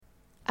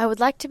I would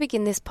like to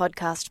begin this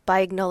podcast by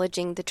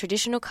acknowledging the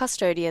traditional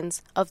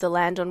custodians of the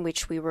land on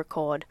which we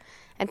record,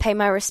 and pay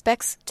my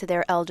respects to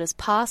their elders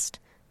past,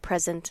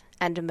 present,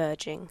 and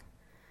emerging.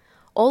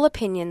 All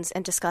opinions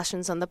and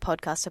discussions on the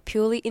podcast are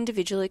purely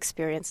individual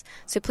experience,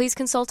 so please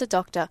consult a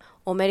doctor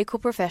or medical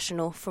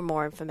professional for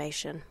more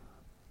information.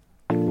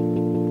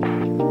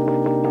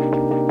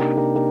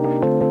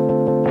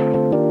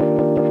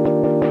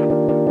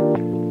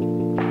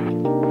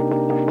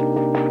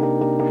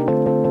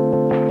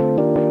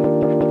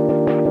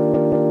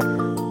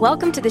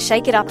 Welcome to the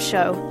Shake It Up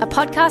Show, a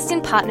podcast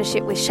in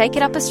partnership with Shake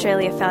It Up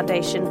Australia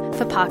Foundation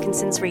for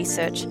Parkinson's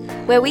Research,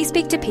 where we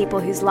speak to people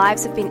whose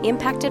lives have been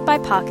impacted by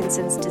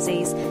Parkinson's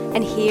disease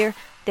and hear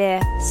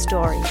their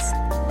stories.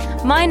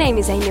 My name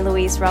is Amy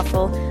Louise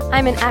Ruffle.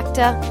 I'm an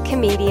actor,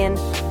 comedian,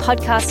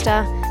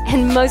 podcaster,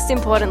 and most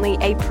importantly,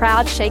 a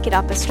proud Shake It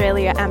Up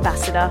Australia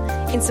ambassador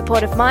in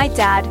support of my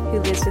dad who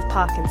lives with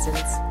Parkinson's.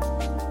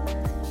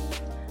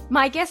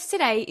 My guest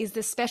today is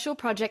the Special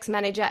Projects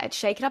Manager at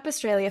Shake It Up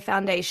Australia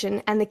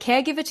Foundation and the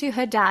caregiver to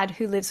her dad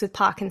who lives with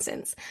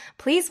Parkinson's.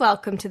 Please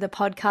welcome to the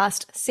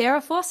podcast,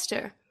 Sara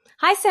Forster.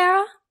 Hi,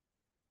 Sara.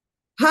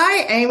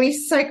 Hi, Amy.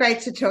 So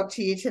great to talk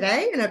to you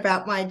today and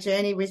about my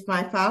journey with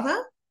my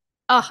father.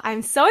 Oh,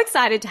 I'm so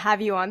excited to have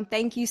you on.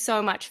 Thank you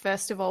so much,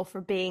 first of all, for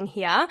being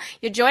here.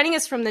 You're joining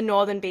us from the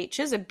Northern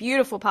Beaches, a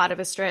beautiful part of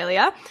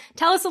Australia.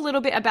 Tell us a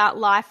little bit about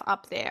life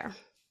up there.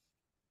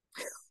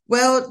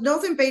 Well,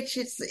 Northern Beach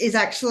is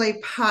actually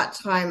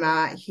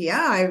part-time here.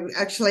 I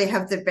actually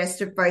have the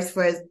best of both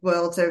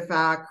worlds of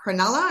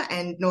Cronulla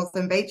and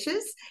Northern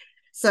Beaches.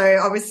 So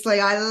obviously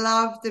I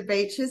love the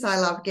beaches. I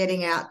love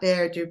getting out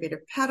there, do a bit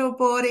of paddle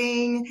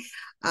boarding,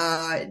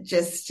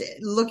 just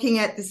looking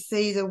at the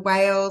sea, the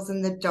whales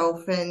and the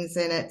dolphins,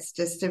 and it's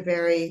just a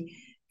very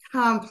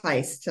calm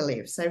place to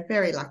live. So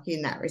very lucky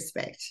in that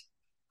respect.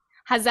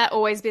 Has that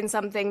always been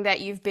something that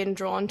you've been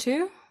drawn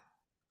to?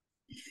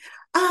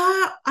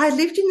 I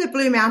lived in the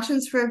Blue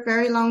Mountains for a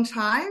very long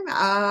time,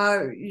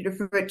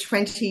 for about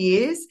 20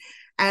 years.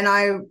 And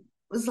I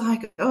was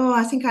like,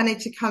 I think I need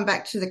to come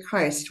back to the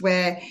coast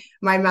where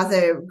my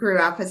mother grew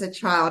up as a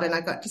child, and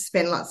I got to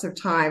spend lots of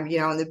time,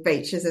 on the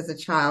beaches as a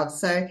child.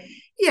 So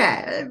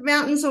yeah,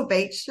 mountains or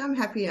beach, I'm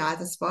happy in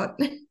either spot.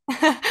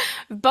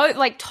 Both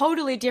like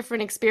totally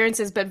different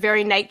experiences, but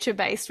very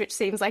nature-based, which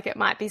seems like it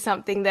might be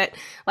something that,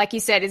 like you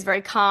said, is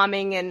very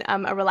calming and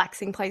a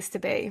relaxing place to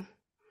be.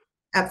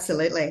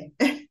 Absolutely.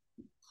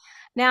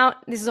 Now,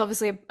 this is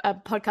obviously a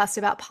podcast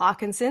about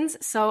Parkinson's,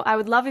 so I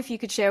would love if you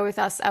could share with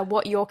us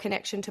what your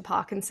connection to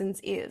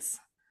Parkinson's is.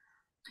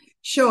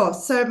 Sure.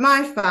 So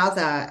my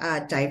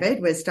father,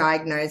 David, was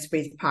diagnosed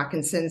with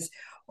Parkinson's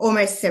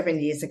almost 7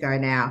 years ago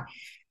now.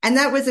 And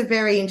that was a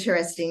very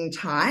interesting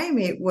time.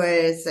 It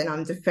was, and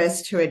I'm the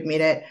first to admit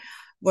it,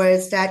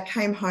 was Dad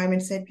came home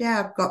and said, yeah,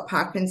 I've got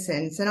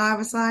Parkinson's. And I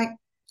was like,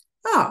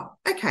 oh,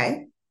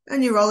 okay. A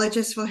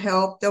neurologist will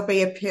help. There'll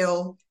be a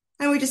pill.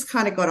 And we just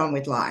kind of got on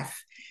with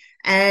life.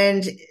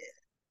 And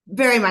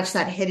very much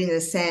that head in the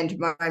sand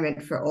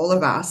moment for all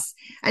of us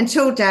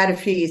until Dad, a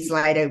few years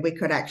later, we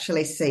could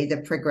actually see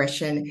the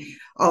progression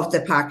of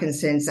the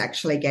Parkinson's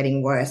actually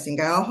getting worse and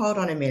go, oh, hold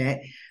on a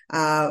minute.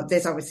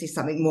 There's obviously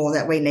something more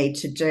that we need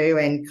to do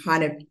and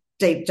kind of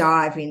deep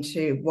dive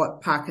into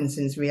what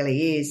Parkinson's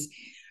really is.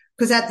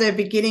 Because at the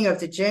beginning of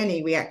the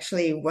journey, we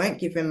actually weren't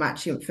given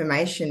much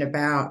information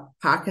about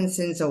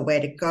Parkinson's or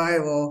where to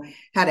go or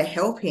how to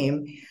help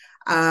him.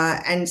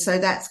 And so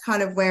that's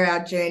kind of where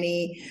our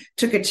journey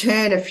took a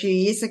turn a few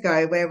years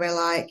ago, where we're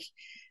like,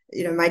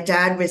 my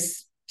dad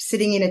was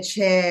sitting in a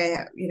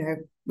chair,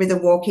 with a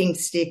walking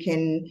stick,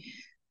 and,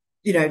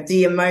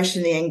 the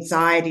emotion, the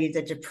anxiety,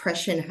 the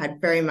depression had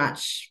very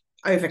much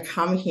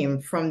overcome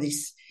him from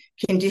this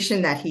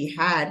condition that he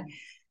had.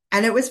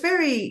 And it was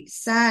very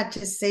sad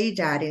to see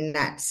Dad in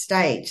that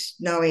state,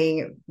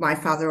 knowing my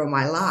father all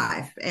my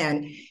life.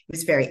 And he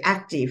was very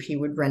active. He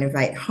would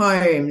renovate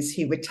homes.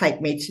 He would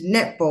take me to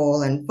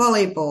netball and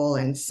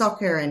volleyball and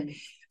soccer, and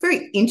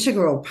very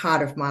integral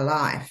part of my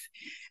life.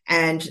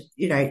 And,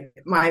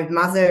 my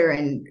mother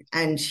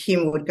and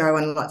him would go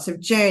on lots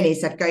of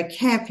journeys. They'd go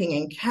camping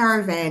and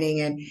caravanning,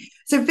 and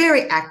so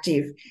very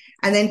active.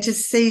 And then to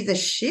see the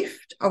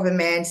shift of a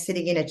man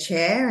sitting in a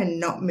chair and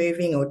not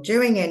moving or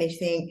doing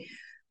anything,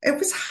 it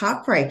was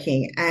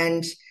heartbreaking.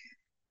 And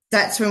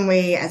that's when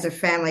we as a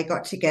family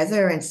got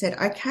together and said,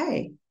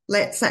 okay,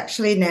 let's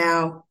actually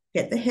now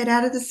get the head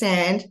out of the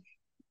sand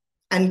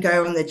and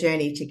go on the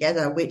journey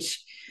together,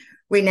 which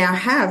we now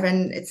have.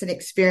 And it's an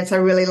experience I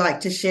really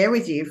like to share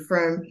with you,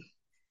 from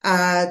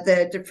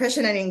the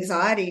depression and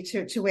anxiety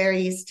to where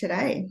he is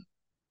today.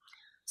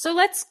 So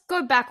let's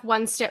go back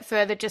one step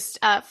further just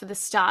for the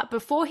start.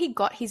 Before he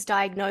got his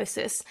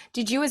diagnosis,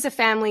 did you as a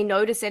family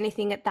notice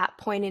anything at that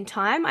point in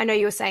time? I know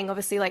you were saying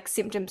obviously like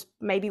symptoms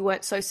maybe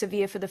weren't so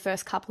severe for the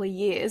first couple of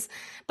years,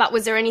 but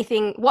was there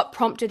anything, what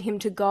prompted him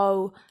to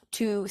go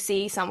to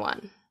see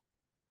someone?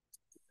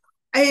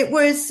 It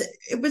was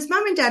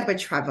Mum and Dad were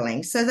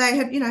traveling. So they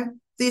had,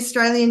 the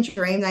Australian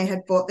dream. They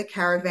had bought the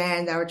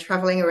caravan. They were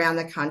traveling around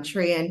the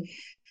country, and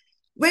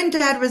when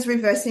Dad was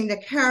reversing the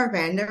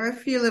caravan, there were a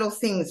few little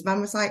things. Mum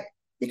was like,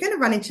 you're going to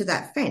run into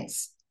that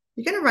fence.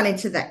 You're going to run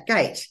into that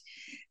gate.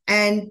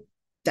 And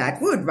Dad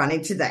would run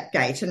into that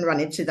gate and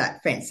run into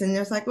that fence. And it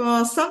was like,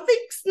 well,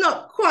 something's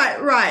not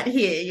quite right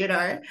here, you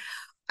know.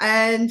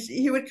 And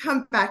he would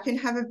come back and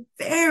have a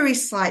very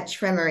slight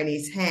tremor in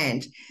his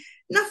hand.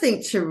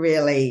 Nothing to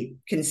really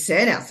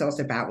concern ourselves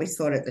about, we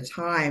thought at the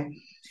time.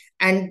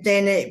 And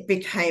then it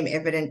became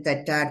evident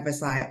that Dad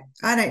was like,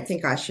 I don't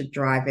think I should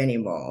drive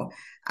anymore.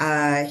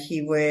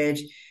 He would,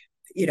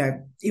 you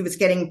know, he was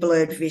getting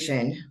blurred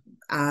vision.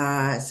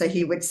 So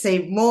he would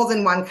see more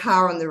than one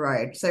car on the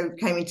road. So it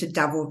came into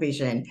double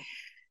vision.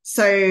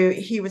 So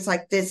he was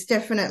like, there's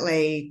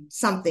definitely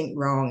something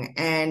wrong.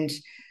 And,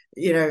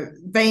 you know,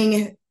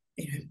 being,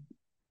 you know,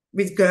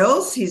 with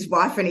girls, his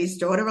wife and his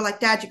daughter were like,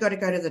 Dad, you got to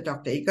go to the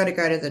doctor. You got to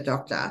go to the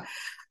doctor.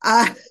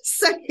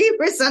 So he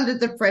was under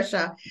the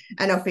pressure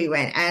and off he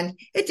went. And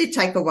it did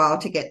take a while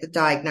to get the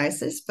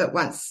diagnosis. But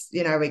once,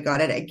 you know, we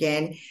got it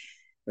again, it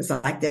was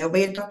like, there'll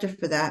be a doctor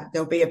for that.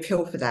 There'll be a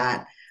pill for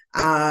that.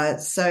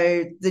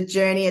 So the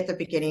journey at the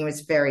beginning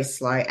was very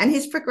slow and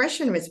his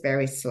progression was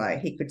very slow.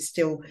 He could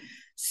still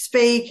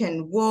speak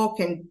and walk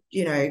and,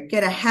 you know,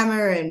 get a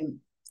hammer and,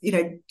 you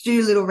know,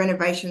 do little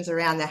renovations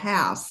around the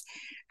house.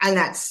 And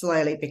that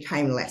slowly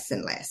became less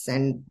and less.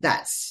 And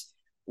that's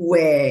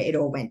where it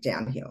all went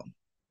downhill.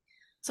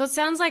 So it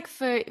sounds like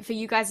for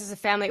you guys as a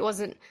family, it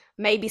wasn't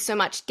maybe so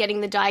much getting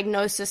the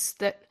diagnosis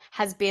that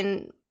has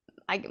been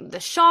the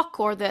shock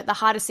or the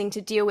hardest thing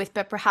to deal with,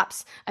 but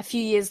perhaps a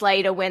few years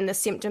later when the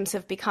symptoms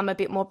have become a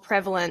bit more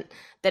prevalent,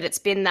 that it's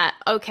been that,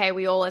 okay,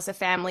 we all as a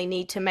family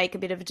need to make a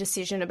bit of a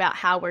decision about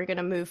how we're going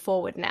to move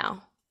forward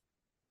now.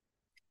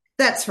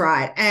 That's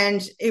right.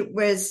 And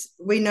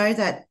we know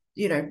that,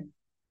 you know,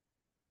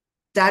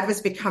 Dad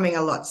was becoming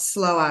a lot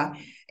slower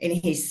in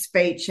his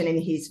speech and in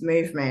his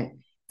movement,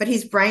 but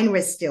his brain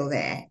was still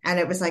there. And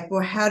it was like,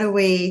 well, how do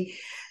we,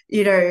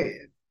 you know,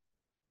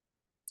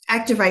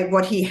 activate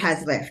what he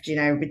has left, you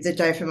know, with the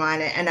dopamine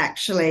and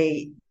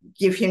actually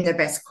give him the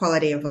best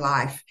quality of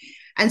life.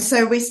 And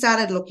so we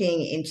started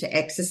looking into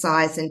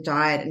exercise and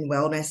diet and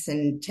wellness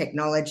and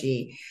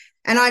technology.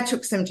 And I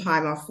took some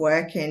time off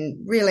work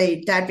and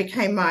really Dad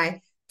became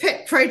my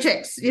pet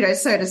projects, you know,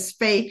 so to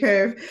speak,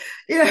 of,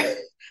 you know,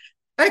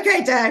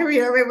 okay, Dad,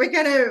 you know, we're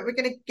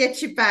gonna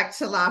get you back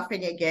to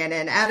laughing again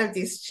and out of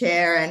this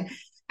chair.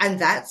 And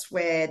that's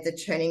where the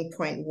turning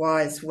point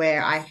was,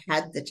 where I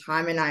had the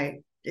time,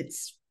 and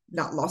it's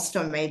not lost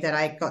on me that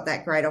I got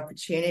that great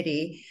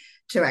opportunity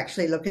to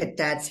actually look at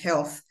Dad's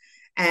health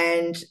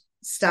and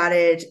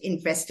started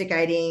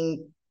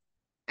investigating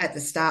at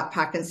the start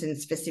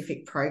Parkinson's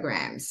specific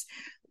programs,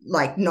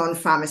 like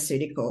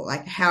non-pharmaceutical,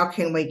 like how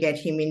can we get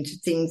him into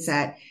things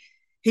that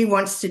he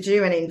wants to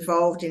do and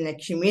involved in the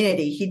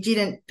community. He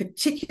didn't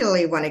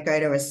particularly want to go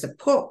to a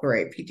support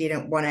group. He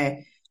didn't want to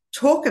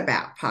talk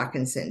about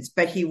Parkinson's,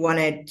 but he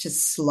wanted to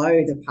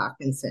slow the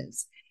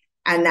Parkinson's.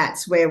 And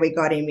that's where we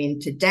got him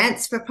into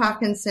Dance for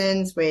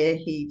Parkinson's, where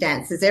he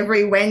dances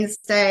every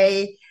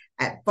Wednesday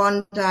at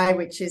Bondi,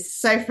 which is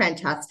so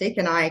fantastic.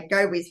 And I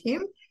go with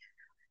him.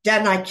 Dad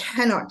and I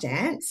cannot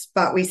dance,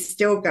 but we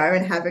still go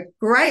and have a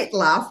great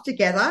laugh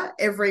together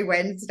every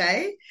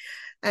Wednesday.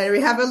 And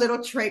we have a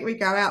little treat. We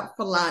go out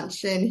for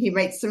lunch and he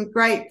meets some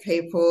great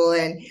people.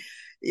 And,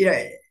 you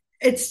know,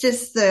 it's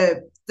just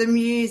the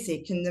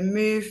music and the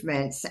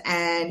movements,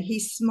 and he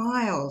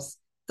smiles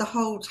the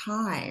whole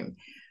time.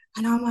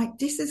 And I'm like,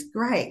 this is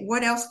great.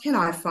 What else can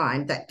I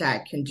find that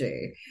Dad can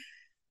do?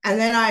 And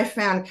then I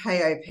found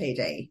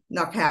KOPD,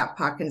 Knockout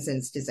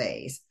Parkinson's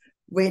Disease,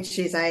 which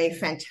is a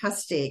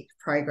fantastic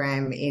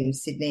program in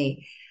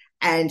Sydney.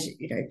 And,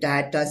 you know,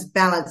 Dad does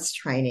balance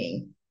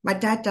training. My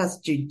dad does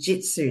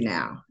jiu-jitsu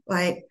now.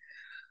 Like,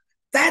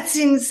 that's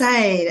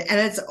insane. And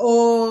it's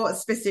all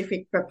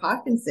specific for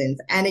Parkinson's.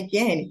 And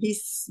again,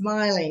 he's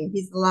smiling,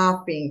 he's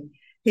laughing,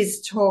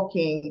 he's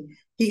talking.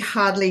 He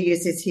hardly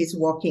uses his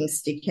walking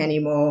stick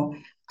anymore.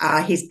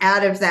 He's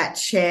out of that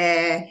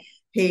chair.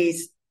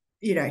 He's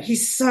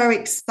so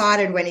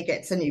excited when he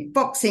gets a new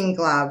boxing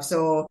gloves.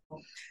 Or,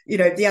 you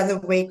know, the other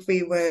week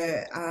we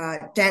were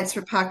Dance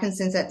for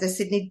Parkinson's at the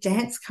Sydney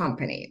Dance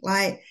Company.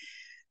 Like,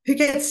 who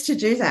gets to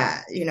do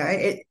that? You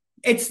know,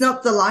 it's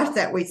not the life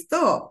that we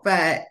thought,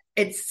 but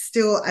it's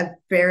still a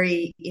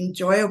very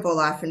enjoyable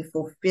life and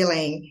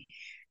fulfilling.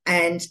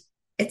 And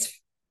it's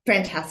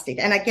fantastic.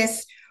 And I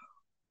guess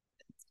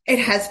it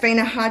has been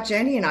a hard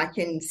journey, and I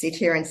can sit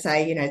here and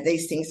say, you know,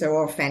 these things are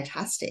all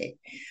fantastic.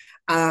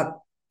 But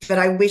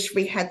I wish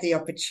we had the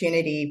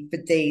opportunity for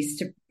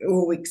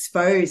or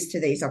exposed to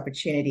these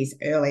opportunities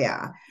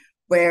earlier,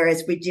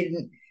 whereas we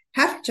didn't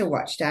have to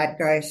watch Dad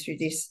go through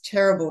this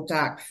terrible,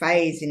 dark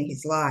phase in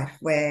his life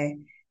where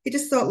he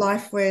just thought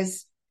life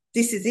was,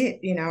 this is it,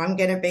 you know, I'm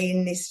going to be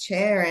in this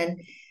chair.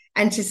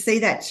 And to see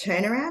that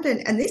turnaround,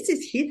 and this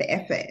is his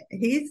effort.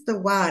 He's the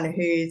one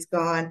who's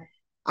gone,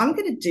 I'm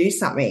going to do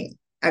something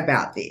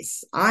about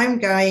this. I'm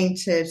going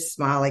to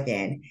smile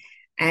again.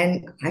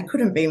 And I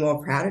couldn't be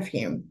more proud of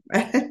him.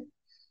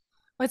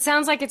 Well, it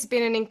sounds like it's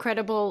been an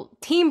incredible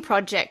team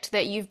project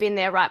that you've been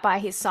there right by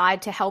his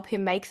side to help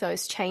him make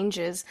those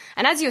changes.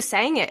 And as you're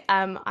saying it,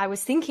 I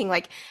was thinking,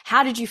 like,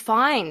 how did you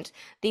find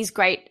these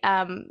great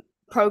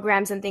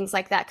programs and things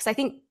like that? Because I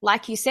think,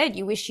 like you said,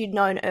 you wish you'd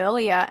known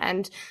earlier,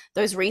 and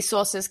those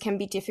resources can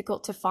be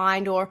difficult to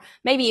find, or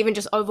maybe even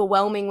just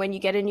overwhelming when you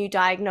get a new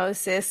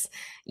diagnosis.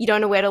 You don't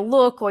know where to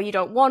look, or you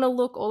don't want to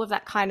look, all of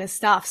that kind of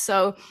stuff.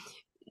 So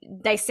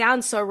they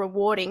sound so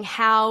rewarding.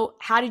 How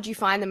did you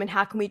find them, and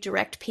how can we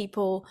direct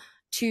people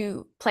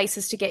to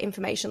places to get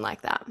information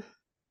like that?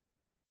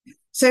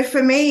 So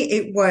for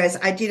me,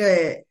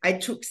 I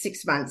took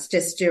 6 months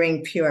just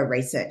doing pure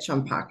research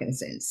on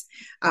Parkinson's,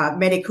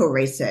 medical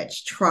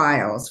research,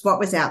 trials, what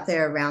was out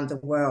there around the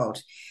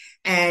world.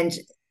 And,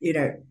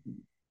 there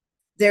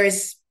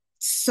is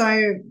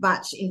so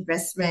much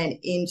investment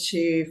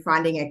into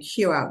finding a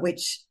cure,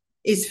 which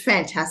is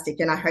fantastic.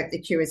 And I hope the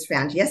cure is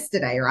found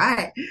yesterday,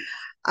 right?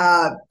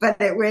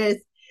 But it was,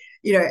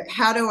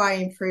 how do I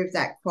improve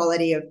that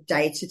quality of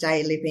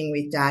day-to-day living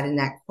with Dad and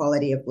that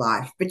quality of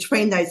life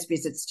between those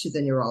visits to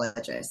the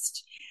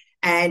neurologist?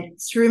 And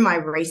through my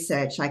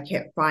research, I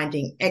kept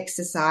finding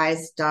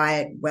exercise,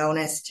 diet,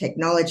 wellness,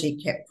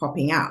 technology kept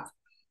popping up,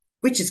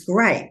 which is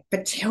great.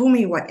 But tell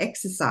me what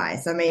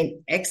exercise. I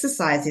mean,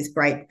 exercise is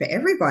great for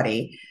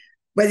everybody,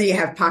 whether you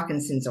have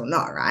Parkinson's or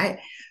not, right?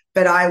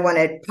 But I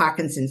wanted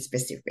Parkinson's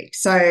specific.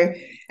 So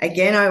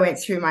again, I went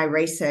through my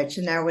research,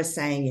 and they were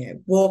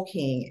saying,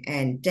 walking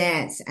and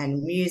dance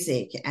and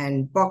music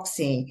and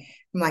boxing.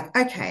 I'm like,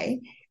 okay.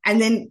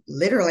 And then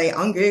literally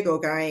on Google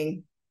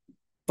going,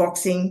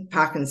 boxing,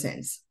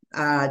 Parkinson's,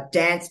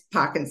 dance,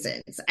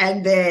 Parkinson's.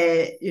 And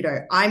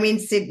I'm in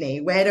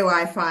Sydney. Where do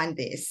I find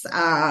this?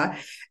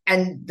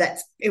 And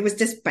it was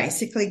just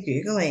basically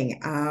Googling.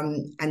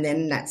 And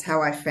then that's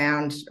how I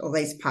found all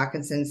these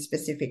Parkinson's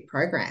specific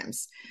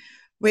programs,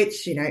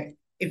 which,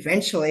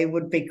 eventually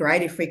would be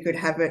great if we could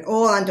have it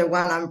all under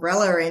one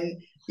umbrella.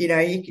 And,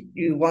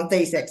 you want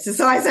these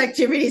exercise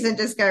activities and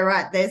just go,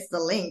 right, there's the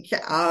link,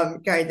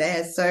 go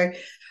there. So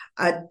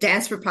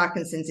Dance for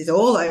Parkinson's is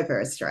all over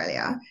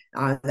Australia.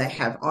 They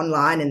have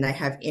online and they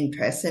have in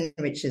person,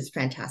 which is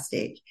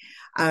fantastic.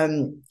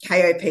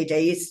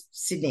 KOPD is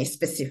Sydney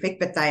specific,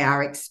 but they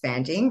are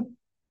expanding.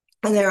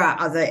 And there are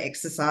other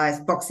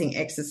boxing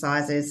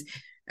exercises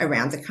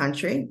around the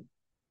country.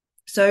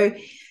 So,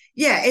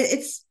 yeah,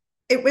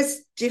 it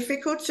was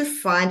difficult to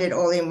find it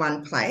all in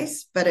one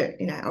place, but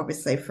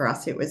obviously for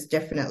us, it was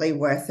definitely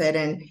worth it.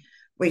 And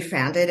we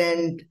found it.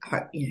 And,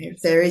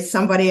 if there is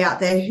somebody out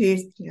there who,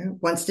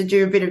 wants to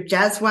do a bit of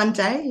jazz one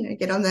day,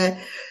 get on the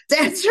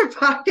Dance for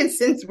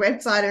Parkinson's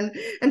website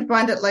and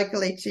find it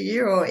locally to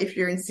you. Or if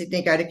you're in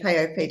Sydney, go to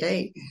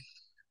KOPD.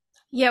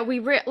 Yeah,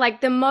 like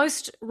the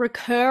most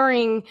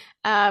recurring,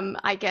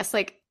 I guess,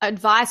 like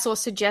advice or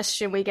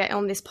suggestion we get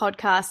on this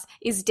podcast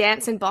is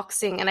dance and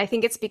boxing. And I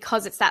think it's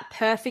because it's that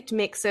perfect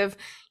mix of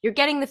you're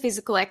getting the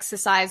physical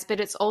exercise, but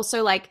it's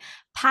also like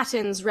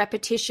patterns,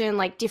 repetition,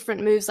 like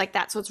different moves like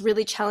that. So it's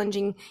really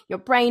challenging your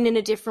brain in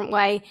a different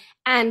way.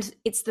 And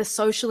it's the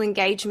social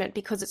engagement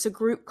because it's a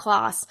group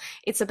class.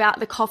 It's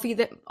about the coffee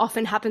that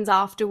often happens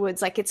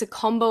afterwards. Like it's a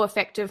combo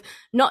effect of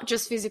not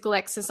just physical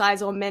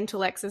exercise or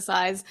mental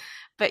exercise,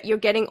 but you're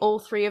getting all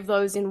three of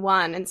those in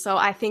one. And so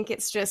I think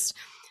it's just,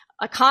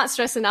 I can't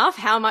stress enough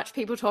how much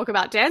people talk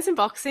about dance and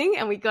boxing,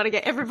 and we've got to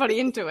get everybody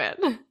into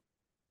it.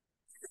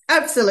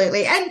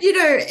 Absolutely. And,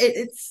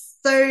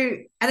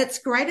 it's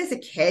great as a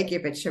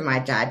caregiver to my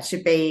dad to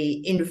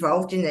be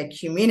involved in the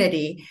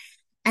community.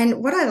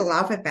 And what I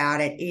love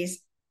about it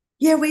is,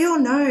 we all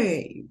know,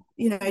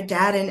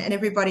 Dad and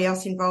everybody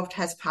else involved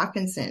has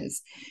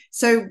Parkinson's.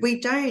 So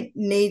we don't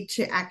need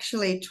to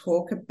actually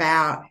talk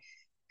about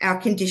our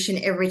condition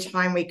every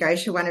time we go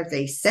to one of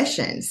these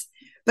sessions.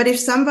 But if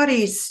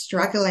somebody is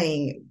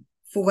struggling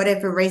for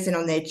whatever reason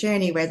on their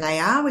journey where they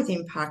are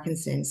within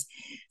Parkinson's,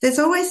 there's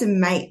always a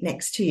mate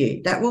next to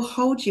you that will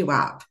hold you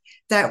up,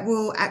 that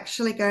will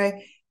actually go,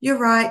 you're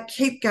right,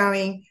 keep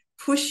going,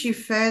 push you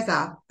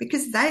further,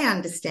 because they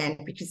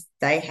understand, because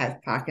they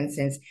have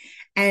Parkinson's.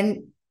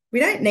 And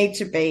we don't need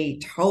to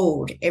be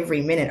told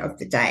every minute of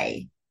the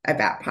day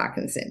about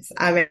Parkinson's.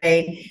 I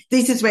mean,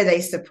 this is where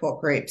these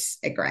support groups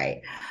are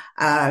great.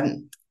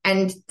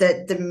 And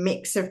the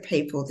mix of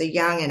people, the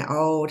young and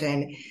old,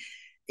 and,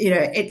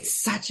 it's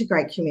such a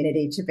great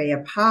community to be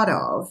a part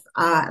of.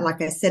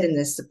 Like I said, in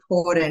the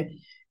support and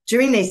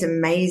doing these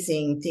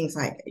amazing things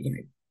like,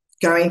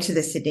 going to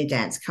the Sydney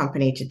Dance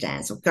Company to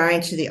dance or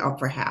going to the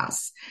Opera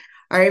House.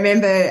 I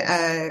remember,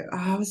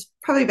 I was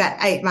probably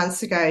about 8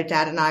 months ago,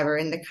 Dad and I were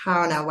in the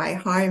car on our way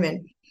home,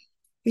 and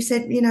he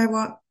said, you know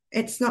what?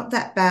 It's not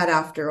that bad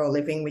after all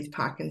living with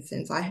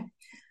Parkinson's. I'm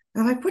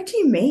like, what do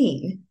you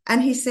mean?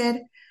 And he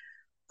said,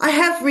 I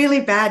have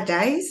really bad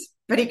days,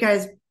 but he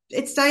goes,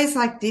 it's days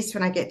like this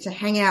when I get to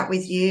hang out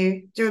with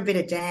you, do a bit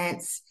of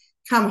dance,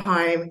 come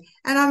home.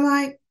 And I'm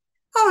like,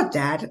 oh,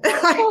 Dad.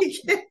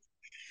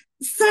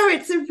 So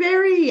it's a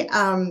very,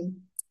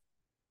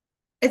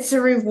 it's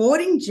a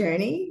rewarding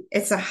journey.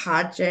 It's a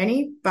hard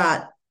journey,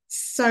 but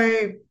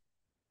so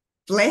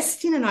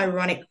blessed in an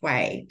ironic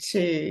way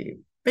to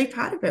be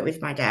part of it with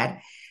my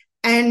dad.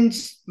 And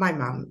my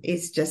mum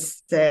is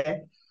just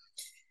the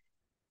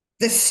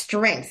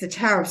strength, the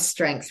tower of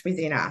strength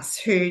within us,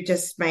 who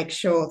just makes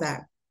sure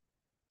that,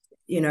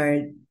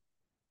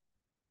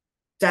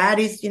 dad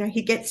is,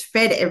 he gets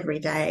fed every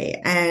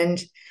day,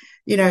 and,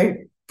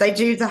 they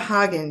do the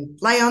hug and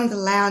lay on the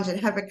lounge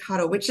and have a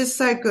cuddle, which is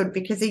so good,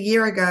 because a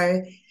year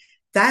ago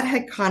that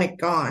had kind of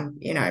gone,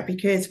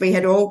 because we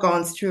had all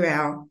gone through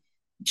our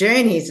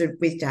journeys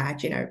with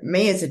dad,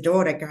 me as a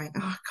daughter going,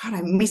 oh God,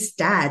 I miss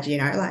dad,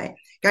 like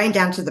going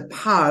down to the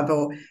pub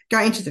or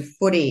going to the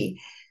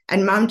footy,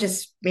 and mum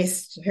just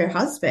missed her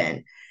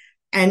husband.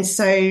 And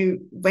so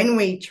when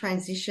we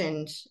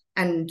transitioned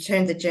and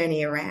turned the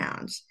journey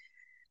around,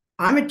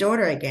 I'm a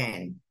daughter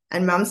again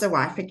and mum's a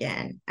wife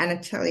again. And I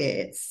tell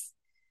you,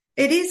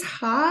 it is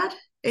hard.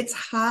 It's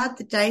hard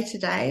the day to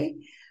day.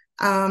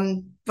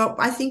 But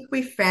I think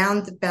we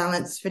found the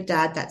balance for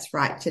dad that's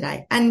right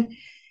today. And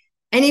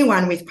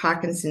anyone with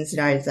Parkinson's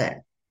knows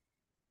that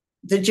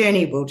the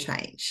journey will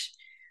change.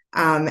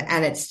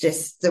 And it's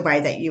just the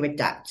way that you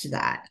adapt to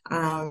that.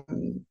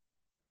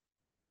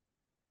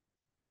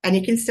 And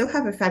you can still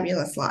have a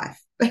fabulous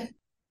life.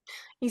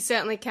 You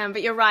certainly can,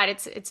 but you're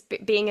right. It's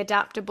being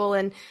adaptable,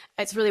 and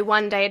it's really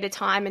one day at a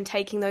time, and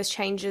taking those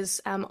changes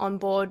on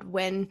board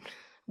when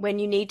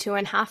you need to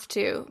and have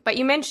to. But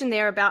you mentioned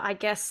there about, I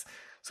guess,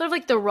 sort of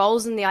like the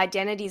roles and the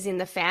identities in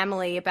the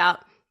family,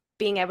 about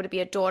being able to be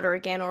a daughter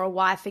again or a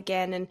wife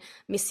again and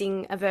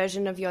missing a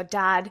version of your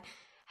dad.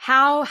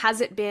 How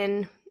has it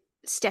been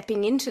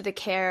stepping into the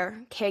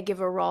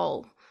caregiver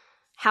role?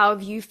 How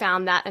have you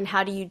found that, and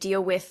how do you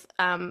deal with,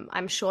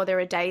 I'm sure there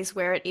are days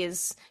where it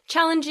is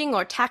challenging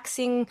or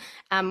taxing,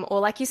 or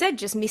like you said,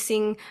 just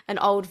missing an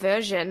old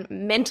version.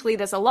 Mentally,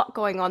 there's a lot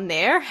going on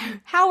there.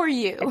 How are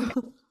you?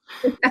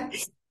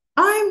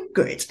 I'm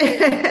good.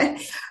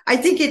 I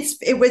think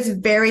it was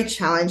very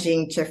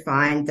challenging to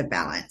find the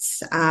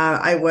balance.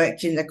 I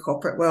worked in the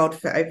corporate world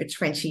for over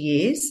 20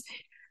 years,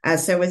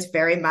 so it was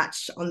very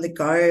much on the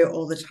go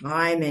all the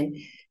time, and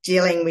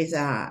dealing with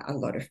a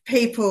lot of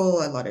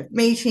people, a lot of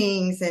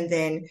meetings, and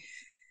then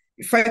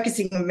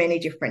focusing on many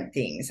different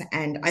things.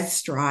 And I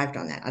thrived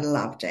on that. I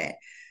loved it.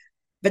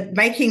 But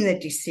making the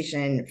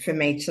decision for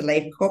me to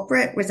leave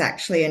corporate was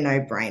actually a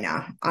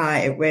no-brainer.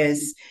 It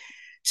was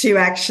to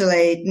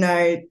actually,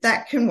 no,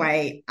 that can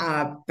wait,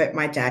 but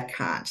my dad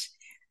can't.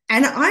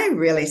 And I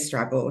really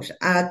struggled.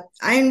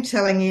 I'm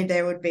telling you,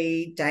 there would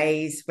be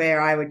days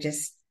where I would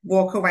just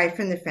walk away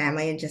from the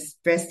family and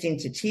just burst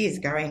into tears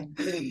going,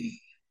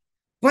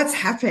 what's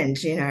happened?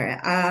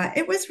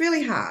 It was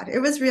really hard. It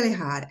was really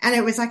hard. And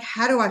it was like,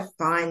 how do I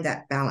find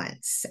that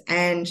balance?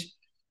 And,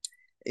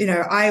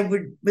 I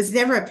was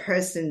never a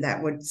person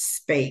that would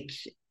speak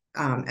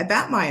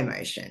about my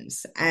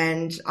emotions.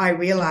 And I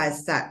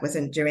realized that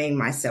wasn't doing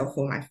myself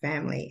or my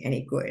family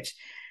any good.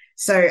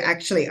 So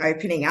actually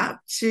opening up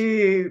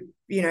to,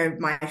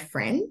 my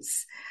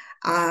friends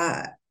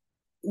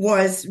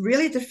was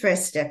really the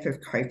first step of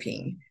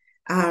coping,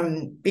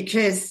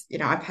 because,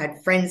 I've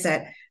had friends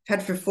that I've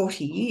had for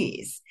 40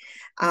 years.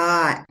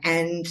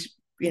 And,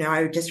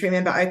 I just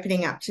remember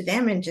opening up to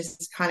them and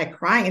just kind of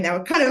crying, and they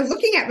were kind of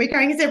looking at me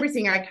going, is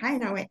everything okay?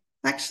 And I went,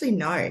 actually,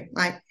 no,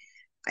 like,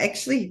 I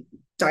actually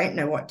don't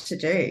know what to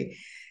do.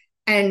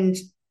 And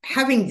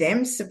having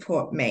them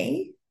support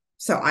me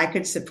so I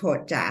could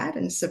support dad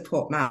and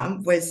support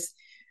mum was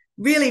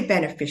really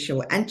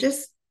beneficial. And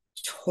just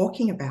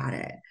talking about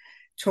it,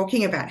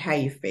 talking about how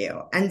you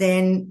feel. And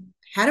then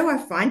how do I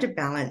find a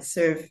balance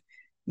of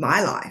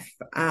my life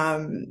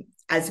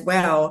as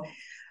well,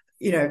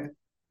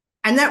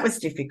 and that was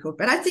difficult,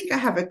 but I think I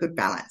have a good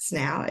balance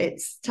now.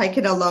 It's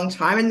taken a long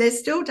time, and there's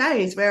still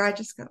days where I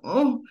just go,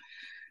 oh,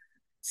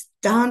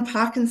 darn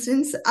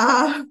Parkinson's.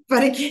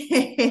 But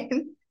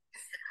again,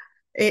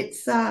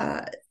 it's,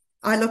 I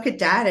look at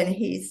dad and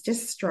he's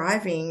just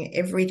striving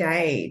every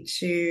day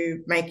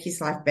to make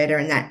his life better.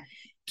 And that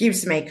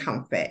gives me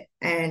comfort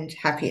and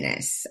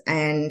happiness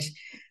and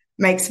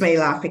makes me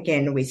laugh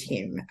again with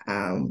him.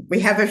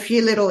 We have a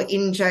few little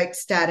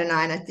in-jokes, dad and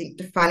I think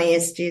the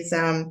funniest is,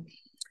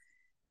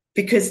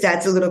 because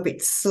dad's a little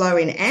bit slow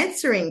in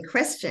answering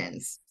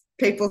questions,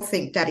 people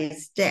think dad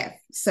is deaf.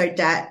 So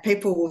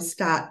people will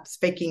start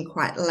speaking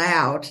quite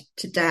loud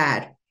to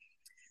dad.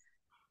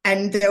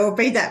 And there will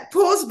be that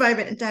pause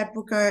moment, and dad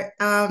will go,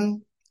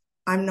 I'm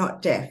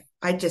not deaf.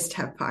 I just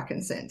have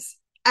Parkinson's.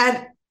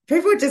 And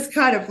people just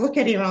kind of look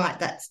at him like,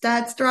 that's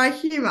dad's dry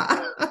humor.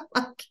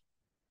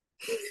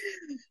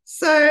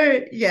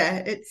 So yeah,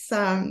 it's,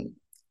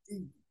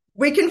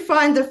 we can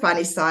find the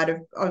funny side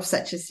of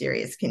such a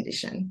serious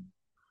condition.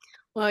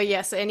 Well,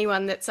 yes,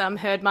 anyone that's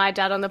heard my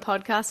dad on the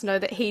podcast know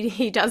that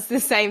he does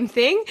the same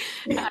thing.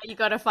 You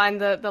got to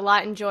find the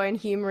light and joy and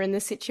humor in the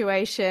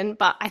situation.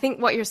 But I think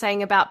what you're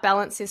saying about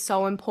balance is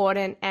so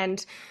important.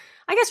 And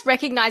I guess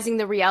recognizing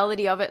the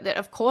reality of it, that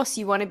of course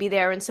you want to be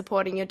there and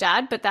supporting your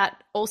dad, but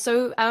that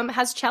also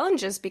has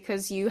challenges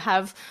because you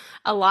have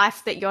a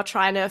life that you're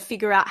trying to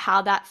figure out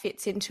how that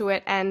fits into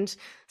it. And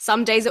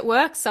some days it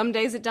works, some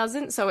days it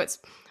doesn't. So it's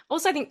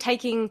also, I think,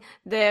 taking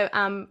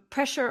the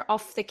pressure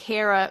off the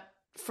carer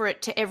for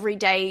it to every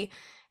day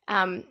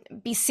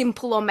be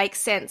simple or make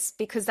sense,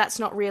 because that's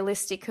not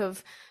realistic.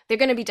 Of there are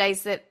going to be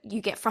days that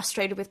you get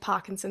frustrated with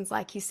Parkinson's,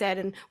 like you said,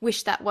 and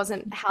wish that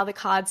wasn't how the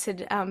cards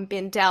had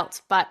been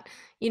dealt. But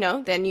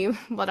then you,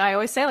 what I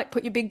always say, like,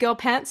 put your big girl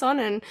pants on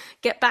and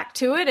get back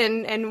to it,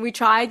 and we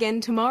try again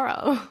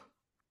tomorrow.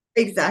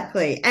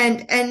 Exactly.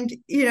 And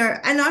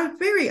I'm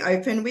very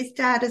open with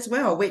Dad as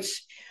well,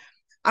 which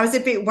I was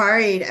a bit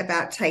worried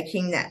about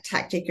taking that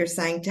tactic of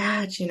saying,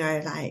 Dad,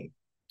 like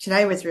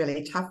today was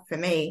really tough for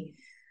me.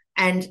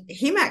 And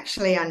him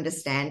actually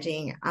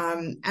understanding.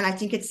 And I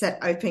think it's that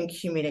open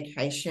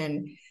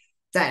communication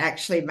that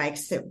actually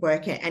makes it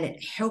work, and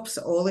it helps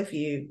all of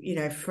you,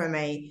 from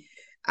a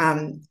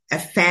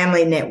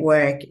family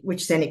network,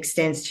 which then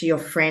extends to your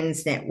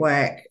friends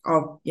network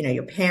of,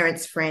 your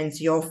parents' friends,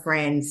 your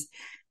friends,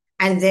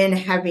 and then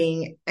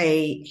having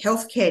a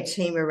healthcare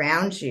team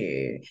around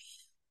you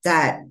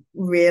that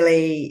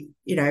really,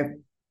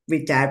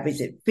 with Dad,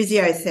 with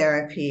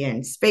physiotherapy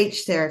and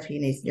speech therapy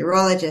and his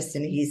neurologist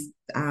and his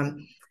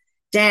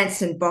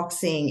dance and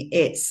boxing,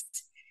 it's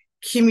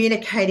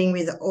communicating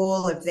with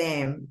all of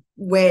them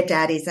where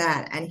Dad is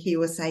at. And he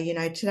will say,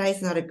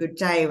 today's not a good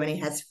day when he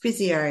has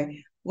physio.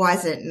 Why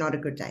is it not a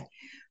good day?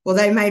 Well,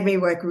 they made me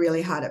work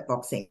really hard at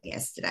boxing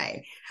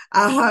yesterday.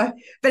 But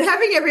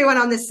having everyone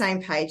on the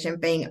same page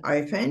and being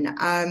open,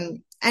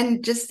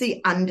 and just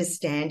the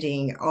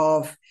understanding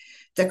of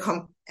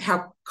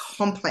how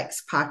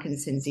complex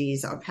Parkinson's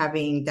is, of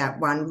having that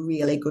one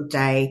really good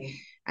day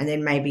and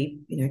then maybe,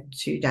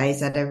 2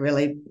 days that are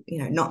really,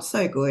 not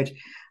so good.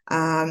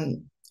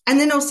 And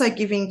then also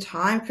giving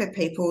time for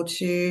people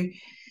to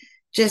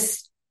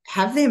just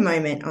have their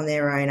moment on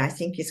their own, I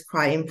think is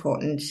quite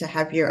important, to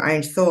have your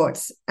own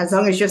thoughts, as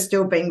long as you're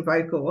still being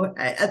vocal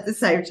at the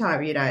same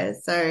time,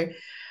 So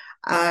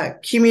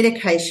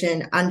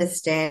communication,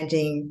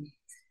 understanding,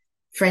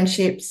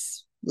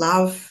 friendships,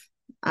 love,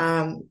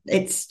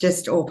 it's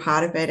just all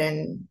part of it,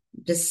 and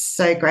just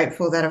so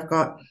grateful that I've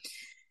got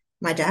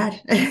my dad.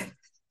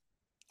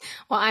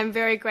 Well, I'm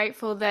very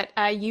grateful that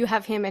you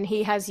have him and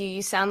he has you.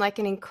 You sound like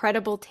an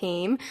incredible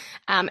team.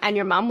 And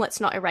your mum, let's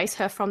not erase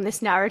her from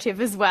this narrative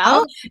as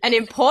well, an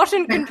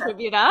important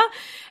contributor.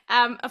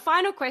 A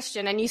final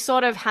question, and you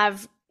sort of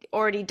have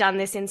already done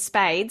this in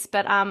spades,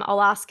 but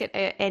I'll ask it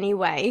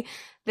anyway,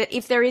 that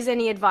if there is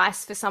any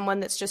advice for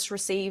someone that's just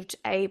received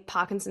a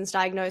Parkinson's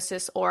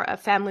diagnosis, or a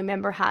family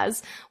member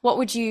has, what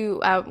would you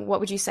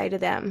say to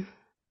them?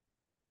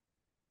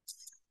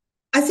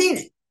 I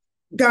think,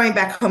 going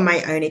back on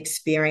my own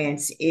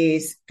experience,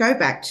 is go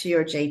back to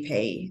your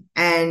GP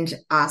and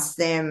ask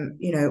them,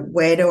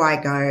 where do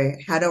I go?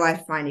 How do I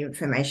find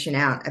information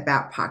out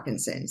about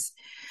Parkinson's?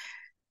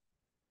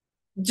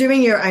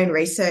 Doing your own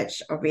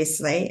research,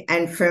 obviously,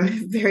 and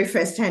from very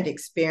first-hand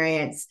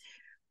experience,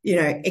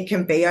 it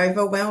can be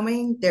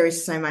overwhelming. There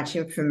is so much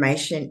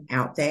information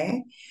out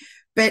there.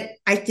 But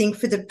I think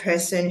for the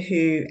person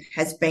who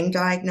has been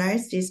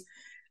diagnosed, is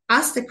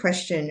ask the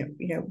question,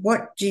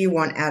 what do you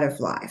want out of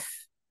life?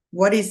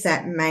 What is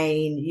that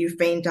main? You've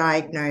been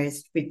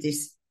diagnosed with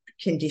this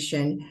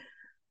condition.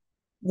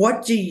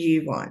 What do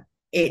you want?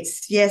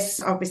 It's,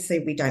 yes, obviously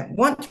we don't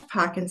want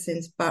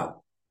Parkinson's, but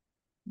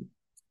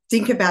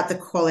think about the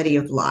quality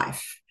of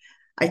life.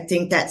 I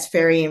think that's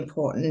very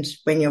important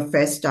when you're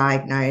first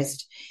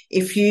diagnosed.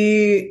 If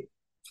you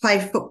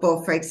play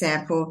football, for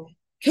example,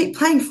 keep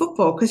playing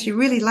football because you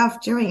really love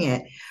doing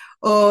it.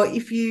 Or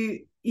if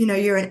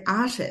you're an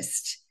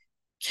artist,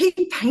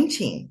 keep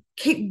painting,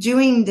 keep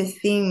doing the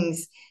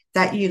things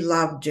that you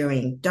love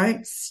doing.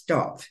 Don't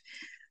stop.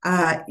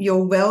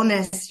 Your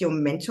wellness, your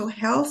mental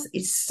health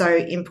is so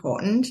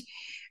important.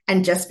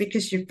 And just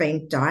because you've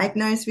been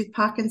diagnosed with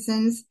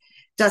Parkinson's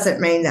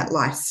doesn't mean that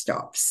life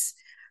stops.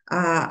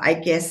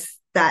 I guess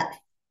that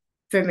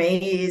for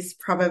me is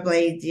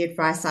probably the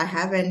advice I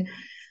have. And,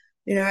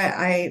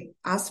 I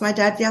asked my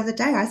dad the other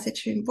day, I said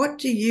to him, what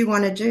do you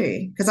want to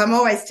do? Because I'm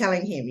always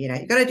telling him,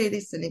 you've got to do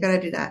this and you've got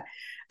to do that.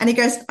 And he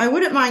goes, I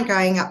wouldn't mind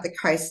going up the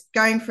coast,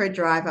 going for a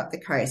drive up the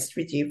coast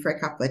with you for a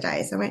couple of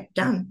days. I went,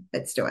 done,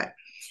 let's do it.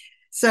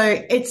 So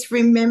it's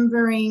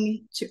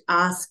remembering to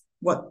ask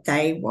what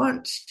they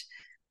want,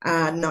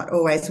 not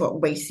always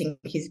what we think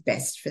is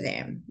best for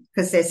them,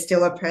 because they're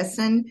still a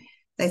person.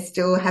 They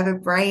still have a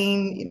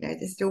brain, they're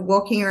still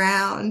walking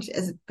around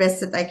as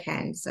best that they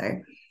can. So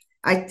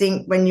I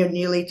think when you're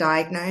newly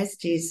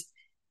diagnosed, is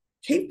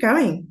keep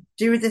going,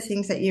 do the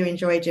things that you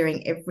enjoy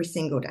doing every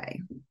single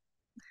day.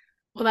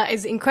 Well, that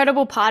is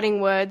incredible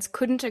parting words.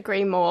 Couldn't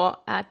agree more.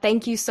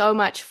 Thank you so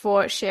much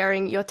for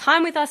sharing your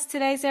time with us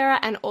today, Sara,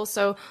 and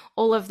also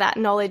all of that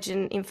knowledge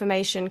and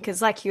information.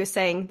 Because like you were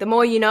saying, the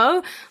more you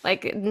know,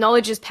 like,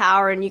 knowledge is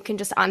power and you can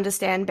just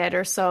understand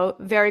better. So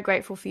very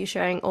grateful for you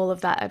sharing all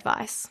of that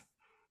advice.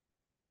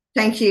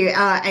 Thank you,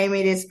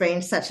 Amy. It has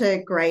been such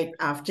a great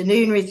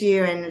afternoon with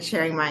you and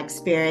sharing my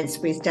experience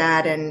with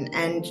Dad and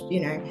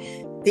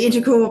the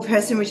integral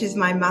person, which is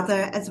my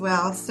mother as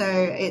well. So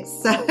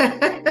it's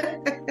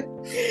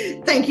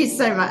thank you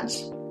so much.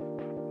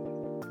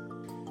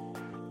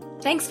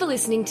 Thanks for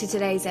listening to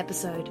today's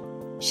episode.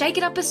 Shake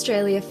It Up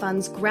Australia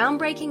funds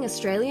groundbreaking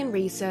Australian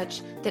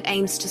research that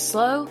aims to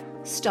slow,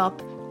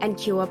 stop, and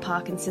cure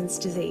Parkinson's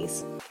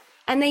disease.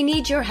 And they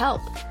need your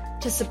help.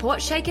 To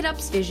support Shake It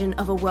Up's vision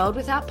of a world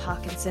without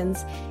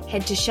Parkinson's,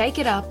 head to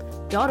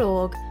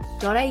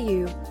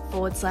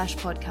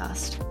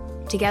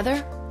shakeitup.org.au/podcast.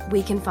 Together,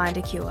 we can find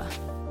a cure.